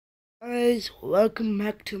guys, welcome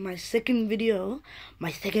back to my second video.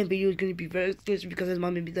 My second video is going to be very special because it's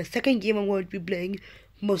going to be the second game I'm going to be playing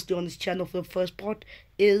mostly on this channel. For the first part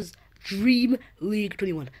is Dream League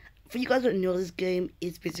 21. For you guys who don't know, this game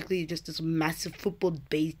is basically just this massive football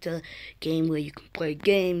based game where you can play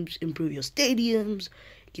games, improve your stadiums,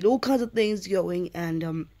 get all kinds of things going,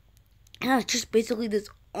 and yeah, it's just basically this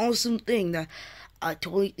awesome thing that I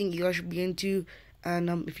totally think you guys should be into.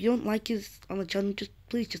 And if you don't like this on the channel,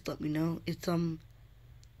 please let me know. It's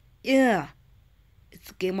yeah,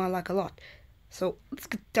 it's a game I like a lot. So let's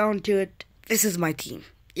get down to it. This is my team.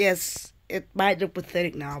 Yes, it might look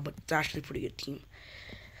pathetic now, but it's actually a pretty good team.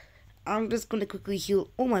 I'm just gonna quickly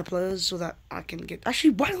heal all my players so that I can get.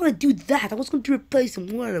 Actually, why did I do that? I was going to replace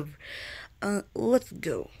them. Whatever. Let's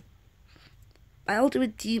go. My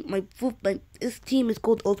ultimate team. This team is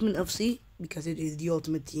called Ultimate FC because it is the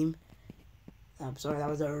ultimate team. I'm sorry, that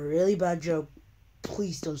was a really bad joke.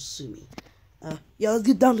 Please don't sue me. Yeah, let's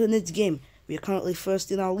get down to the next game. We are currently first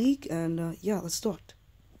in our league, and yeah, let's start.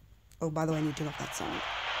 Oh, by the way, I need to turn off that sound.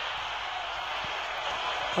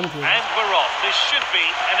 And we're off. This should be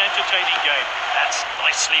an entertaining game. That's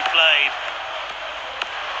nicely played.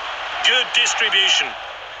 Good distribution.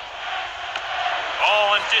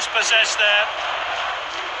 Oh, and dispossessed there.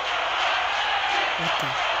 What the?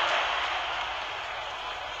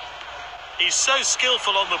 He's so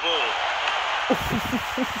skillful on the ball.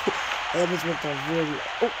 That was what I really.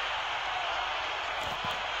 Oh.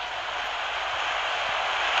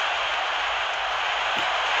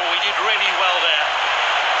 Oh, he did really well there.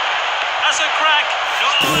 That's a crack.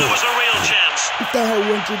 Oh, there was a real chance. If the hell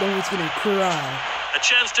went to them, it's gonna cry. A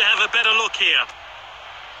chance to have a better look here.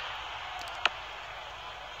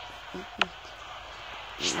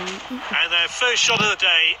 And their first shot of the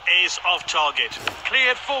day is off target.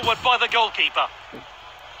 Cleared forward by the goalkeeper.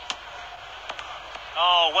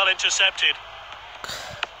 Oh, well intercepted.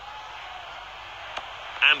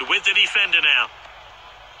 And with the defender now.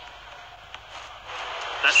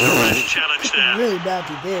 That's the rash challenge there. Really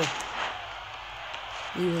badly there.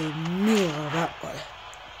 You really knew that one.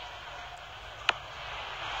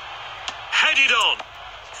 Headed on.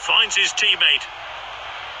 Finds his teammate.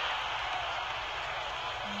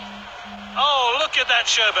 Oh, look at that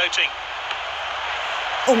showboating.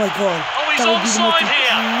 Oh my god. Oh, he's onside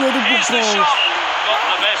here. Here's the shot. Not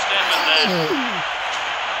the best effort there.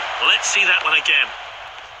 Let's see that one again.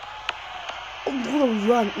 Oh, what a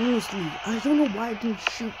run, honestly. I don't know why I didn't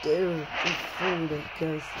shoot there before that,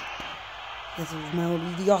 because this is my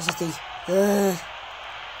religiosity.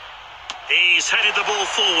 He's headed the ball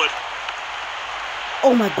forward.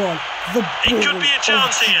 Oh my god. The ball. It could be a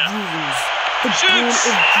chance here. The shoots,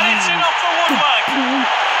 and it's in off the woodwork.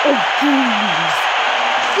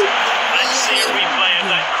 Let's see a replay of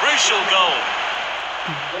that crucial goal.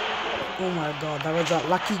 Oh my god, that was a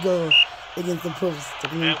lucky goal against the post.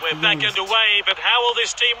 And we're back underway, but how will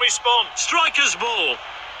this team respond? Striker's ball.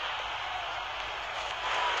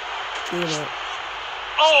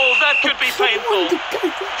 Oh, that could be painful. He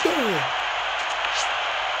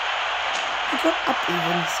got up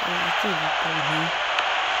even, so I think it's probably.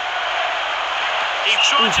 He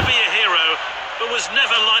tried to be a hero, but was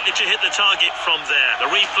never likely to hit the target from there.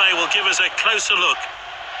 The replay will give us a closer look.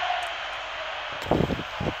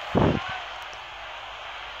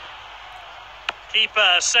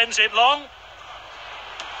 Keeper sends it long.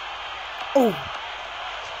 Oh.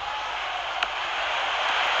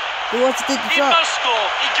 He wants to take the He shot. must score.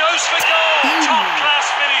 He goes for goal. Top class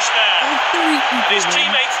finish there. His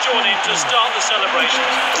teammates join in to start the celebration.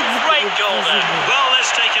 Great goal there. Well,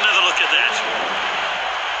 let's take another look at that.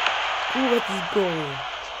 Who let this go?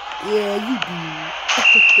 Yeah, you do.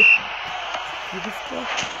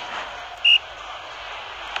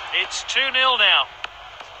 It's 2-0 now.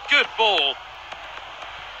 Good ball.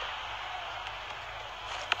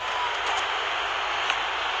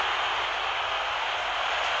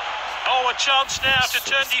 Oh, a chance now to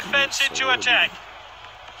turn defence into attack.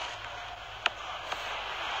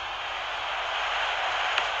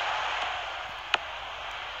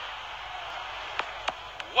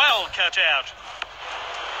 Well cut out.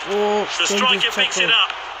 Oh, The striker picks it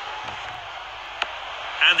up.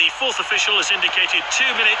 And the fourth official has indicated 2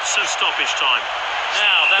 minutes of stoppage time.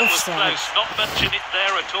 Now, that was close. Not much in it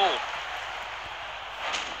there at all.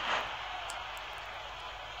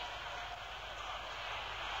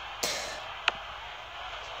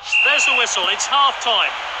 There's the whistle. It's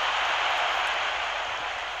half-time.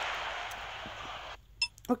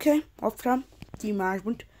 Okay, off time. Team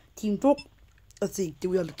management. Team talk. Let's see, do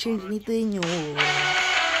we have to change anything or...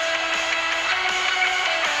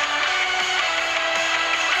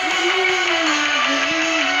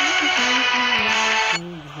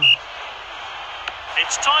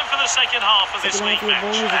 It's time for the second half of this league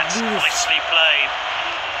match. That's nicely played.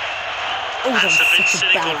 Oh, That's a bit such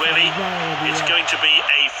cynical, bad really. foul, It's yeah. going to be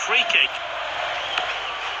a free kick.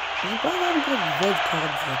 Why haven't got red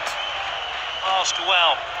cards yet? Passed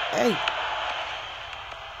well. Hey.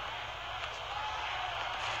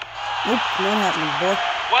 Nope, not happening, boy.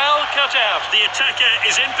 Well cut out. The attacker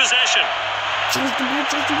is in possession. Chase the ball,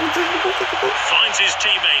 chase the ball, chase the ball, chase the ball. Finds his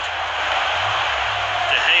teammate.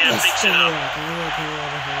 De Gea picks it up.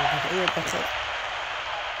 That's it.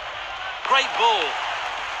 Great ball.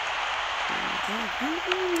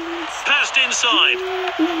 Passed inside.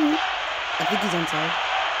 I think he's onside.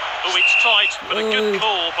 Oh, it's tight, but a good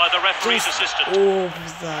call by the referee's assistant.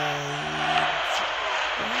 Offside.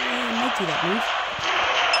 Might do that move.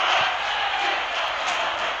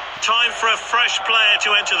 Time for a fresh player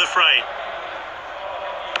to enter the fray.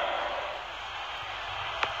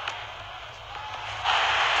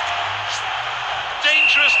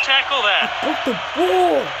 Dangerous tackle there. I got the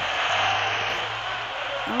ball.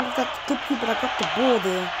 I was that good kick, but I got the ball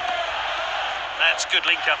there. That's good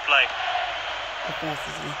link-up play. How fast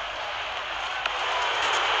is he?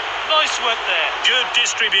 Nice work there. Good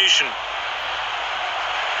distribution.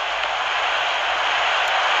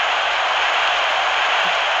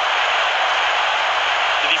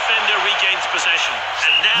 The defender regains possession.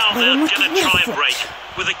 And now they're going to try and break.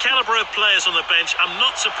 With the calibre of players on the bench, I'm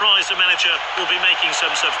not surprised the manager will be making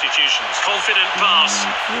some substitutions. Confident pass.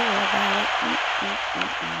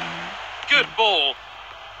 Good ball.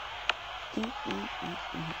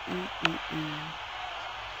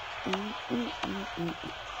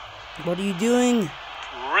 What are you doing?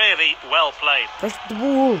 Really well played. Press the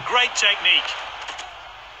ball. Great technique.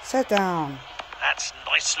 Sit down. That's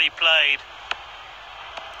nicely played.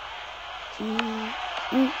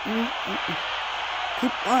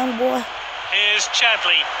 Keep on, boy. Here's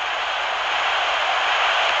Chadley.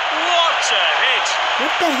 What a hit!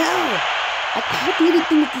 What the hell? I can't do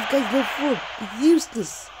anything with this guy's left foot. It's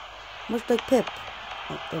useless. Much like Pep.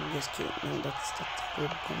 Oh, I'm just kidding. No, that's a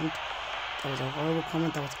horrible comment. That was a horrible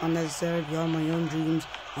comment. That was unnecessary. Beyond my own dreams.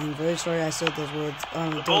 I'm very sorry I said those words.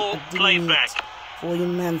 The ball played back. For you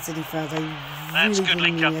Man City fans, I That's really good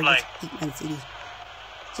didn't link-up mean play. I just hate Man City.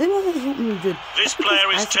 So anyone that me good. This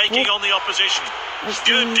player is taking on the opposition.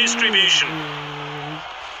 Good distribution.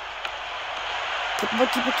 Keep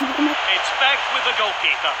it, come on. It's back with the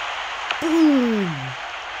goalkeeper. Boom!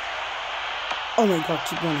 Oh my god,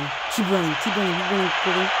 keep running. Keep running.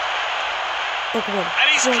 Talk about it. And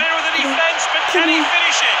he's clear of the defence, but can he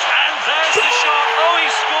finish it? And there's the shot. Oh, he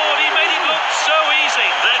scored. He made it look so easy.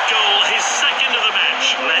 That goal, his second of the match.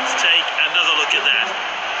 Let's take another look at that.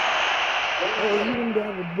 Oh, you didn't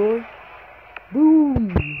have it, boy.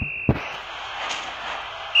 Boom!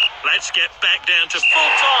 Let's get back down to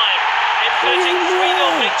full time. Emphatic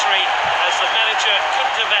 3-0 victory as the manager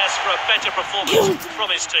couldn't have asked for a better performance from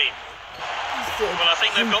his team. Well, I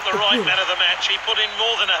think they've got the right man of the match. He put in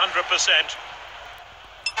more than 100%.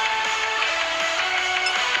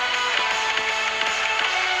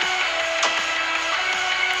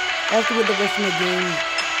 After with the rest of the game,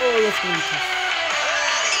 oh, that's going to be tough.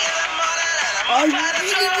 I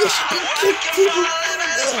really wish I could kick people.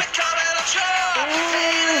 That's going to kill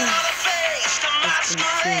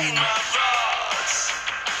me.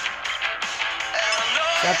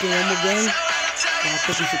 Should I play one more game? I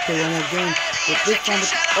think we should play one more game. But this time with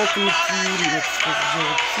the ultimate team, let's go to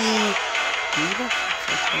the team.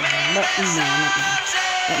 Not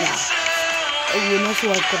now. Oh, you know, so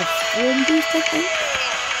I've got a form boost, I think.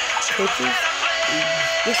 Coaches.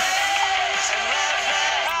 Yes.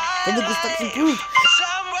 Then the stuck's improved.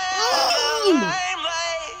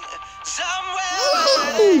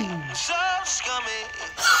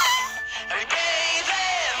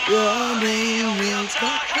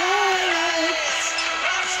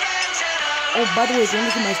 Oh, by the way, if you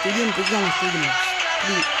want to see my stadium, this is on my stadium.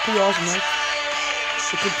 Pretty awesome, right?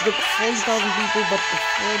 It could look 40,000 people, but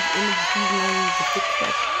before the end of the season, I need to fix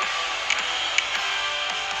that.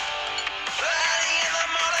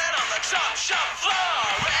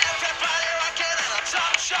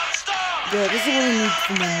 Yeah, this is what I need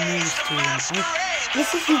for my new stadium. This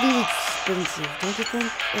is really expensive, don't you think?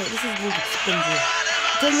 Yeah, this is really expensive.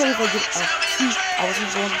 I tell you if I get a 2,000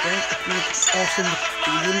 grand bank, I can make an awesome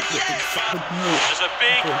stadium with exactly more. There's a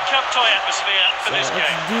big cup tie atmosphere for this game.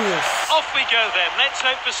 Let's do this. Off we go then. Let's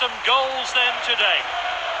hope for some goals then today.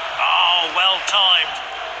 Oh, well timed.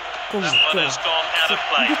 That one has gone out of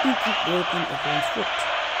play. You just need to keep working everyone's foot.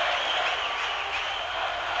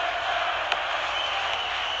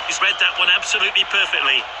 He's read that one absolutely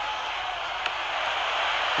perfectly.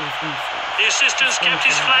 The assistant's kept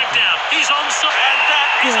his flag down. He's onside. And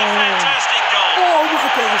that is a fantastic goal. Oh my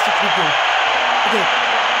God, that's a good goal. Okay.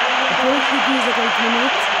 The first review is like every 2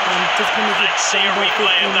 minutes. I'm just going to Let's see a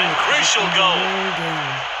replay of that crucial goal.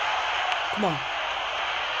 Come on.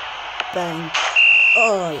 Bang.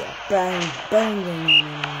 Oh yeah. Bang, bang, bang, bang,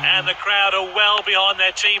 bang. And the crowd are well behind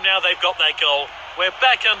their team now they've got their goal. We're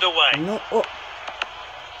back underway. No. Oh.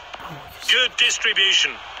 Good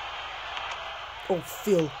distribution. Oh,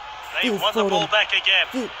 Phil. They won the ball back again.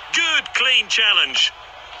 Good clean challenge.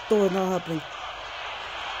 Oh, it's not happening.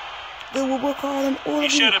 They will work hard and all He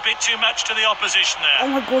of showed a bit too much to the opposition there. Oh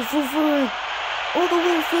my God, Phil. All the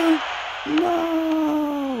way, Phil.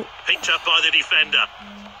 No. Picked up by the defender.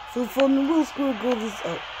 Phil Foden will score a goal this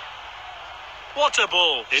out. What a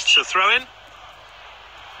ball. It's a throw-in.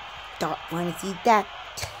 Don't want to see that.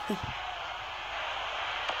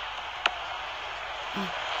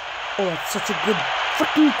 Oh, it's such a good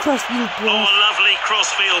freaking crossfield ball. Oh, a lovely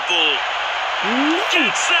crossfield ball. No.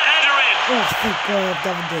 Gets the header in. Oh, thank God,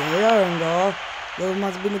 David. There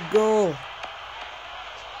must have been a goal.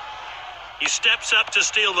 He steps up to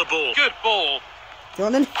steal the ball. Good ball.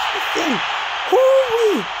 John Henderson.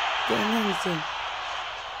 Holy. John Henderson.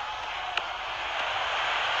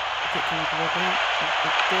 Okay, come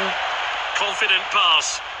on. Confident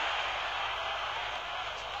pass.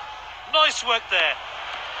 Nice work there.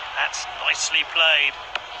 That's nicely played.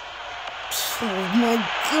 Oh my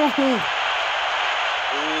God.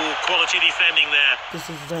 Oh, quality defending there. This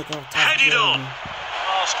is like a tough Headed game. on.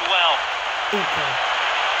 Passed well. Okay.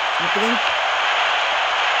 Look at him.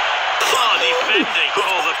 Oh, defending.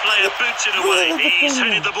 Oh, the player boots it away. He's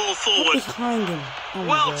headed the ball forward. Look behind him. Oh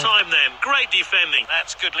Well timed then. Great defending.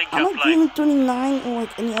 That's good link-up I'm play. not Dreaming 29 or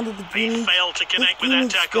like any other He Dreaming. failed to connect with that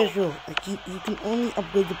tackle. Special. Like you can only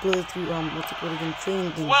upgrade the players through what's it called again,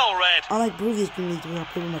 training things. Well read. Unlike previous Dream Leagues where I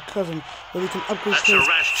played with my cousin, where we can upgrade That's a players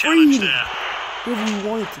rash challenge freely. there. Whoever you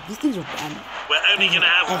wanted to. These things are random. We're only going to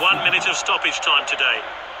have 1 minute of stoppage time today.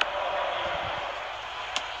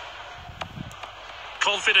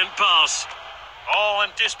 Confident pass. Oh,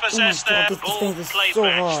 and dispossessed God, there. this Ball defense is played so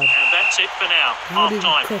back. hard. And that's it for now. How did Half he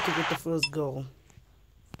time. crack it with the first goal?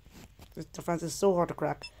 This defense is so hard to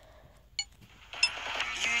crack.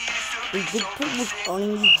 We did pretty much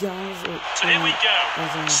owning these jobs. So here we go.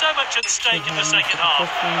 So much at stake in the second half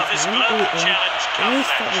of this global challenge cup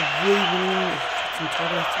match.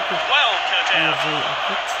 Well cut out.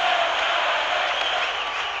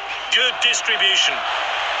 Good distribution.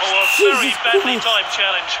 Oh, a very badly timed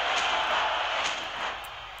challenge.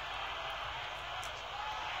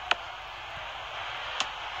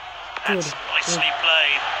 That's nicely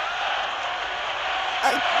played.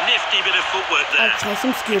 Nifty bit of footwork there. Try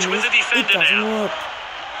some skill It's with the defender now. Work.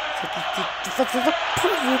 The defense is a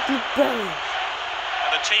perfectly buried.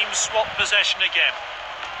 And the team swap possession again.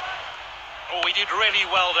 Oh, he did really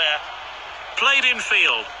well there. Played in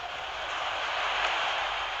field.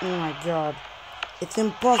 Oh my God. It's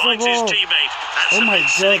impossible. Finds his teammate. That's Oh a my bit God,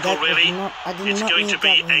 cynical, that really. was It's going to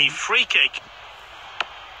be a free kick.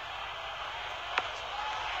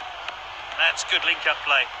 That's good link-up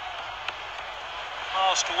play.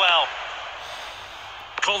 Passed well.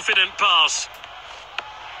 Confident pass.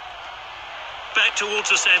 Back towards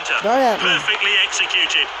the centre. Perfectly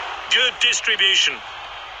executed. Good distribution.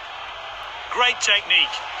 Great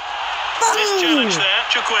technique. This challenge there.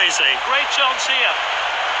 Chukwueze. Great chance here.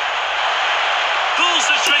 Pulls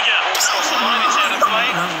the trigger. Across the line, it's out of play.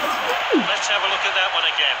 Let's have a look at that one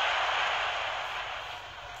again.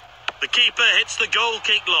 The keeper hits the goal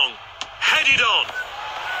kick long. Headed on.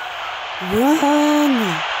 Run.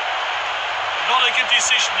 Not a good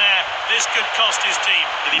decision there. This could cost his team.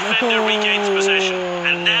 The defender regains possession.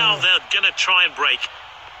 And now they're going to try and break.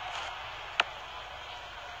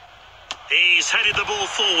 He's headed the ball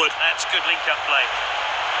forward. That's good link-up play.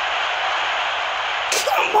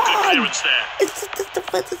 Good clearance there. It's the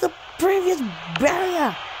defense is a previous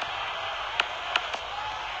barrier.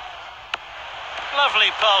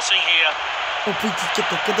 Lovely passing here. Oh, please get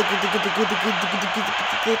the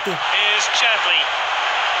Here's Chadley.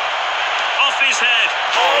 Off his head.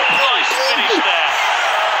 Oh, nice finish there.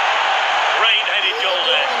 Great headed goal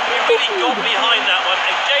there. He really got behind that one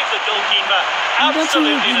and gave the goalkeeper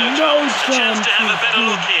absolutely no chance. A chance to have a better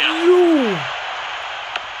look here.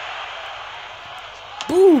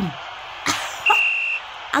 Boom.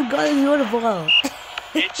 I got it on the ball.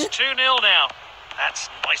 It's 2-0 now. That's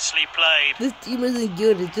nicely played. This team isn't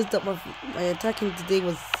good. It's just that my attacking today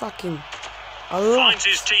was sucking a lot. Finds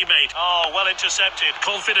his teammate. Oh, well intercepted.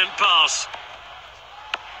 Confident pass.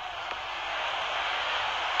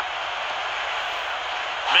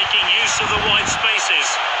 Making use of the wide spaces.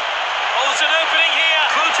 Oh, there's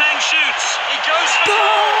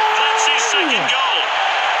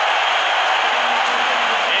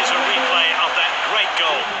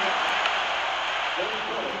goal.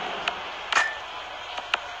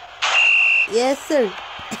 Yes, sir.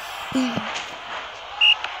 3-0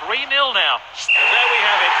 now. And there we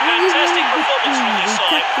have it. Fantastic performance from this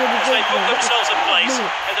side as they put themselves in place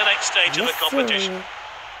in the next stage of the competition.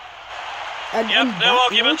 Yep, no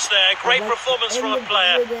arguments there. Great performance from a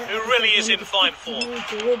player who really is in fine form. But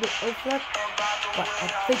I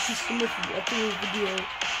thank you so much for watching this video.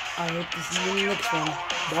 I hope to see you in the next one.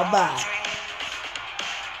 Bye-bye.